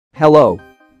Hello.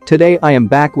 Today I am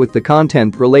back with the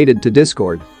content related to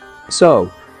Discord. So,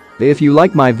 if you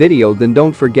like my video then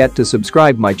don't forget to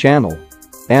subscribe my channel.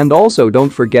 And also don't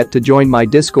forget to join my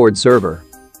Discord server.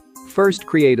 First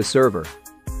create a server.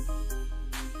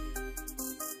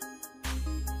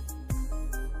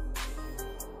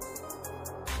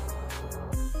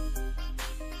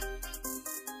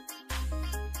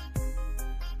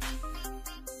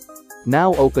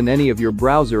 Now open any of your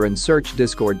browser and search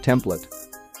Discord template.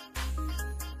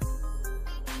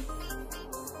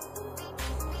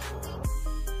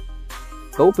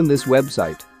 Open this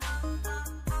website.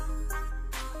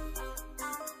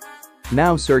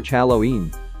 Now search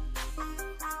Halloween.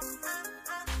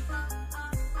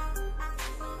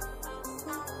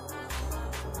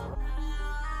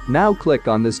 Now click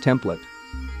on this template.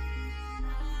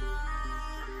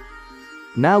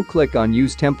 Now click on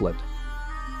Use Template.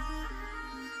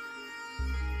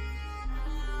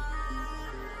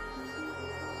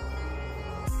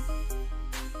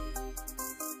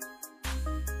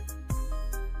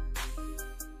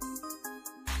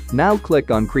 Now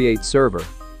click on Create Server.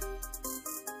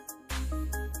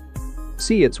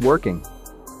 See, it's working.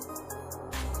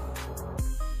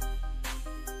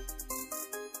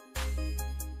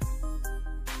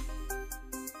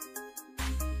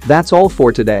 That's all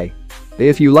for today.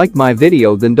 If you liked my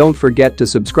video then don't forget to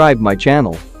subscribe my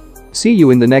channel. See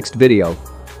you in the next video.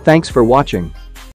 Thanks for watching.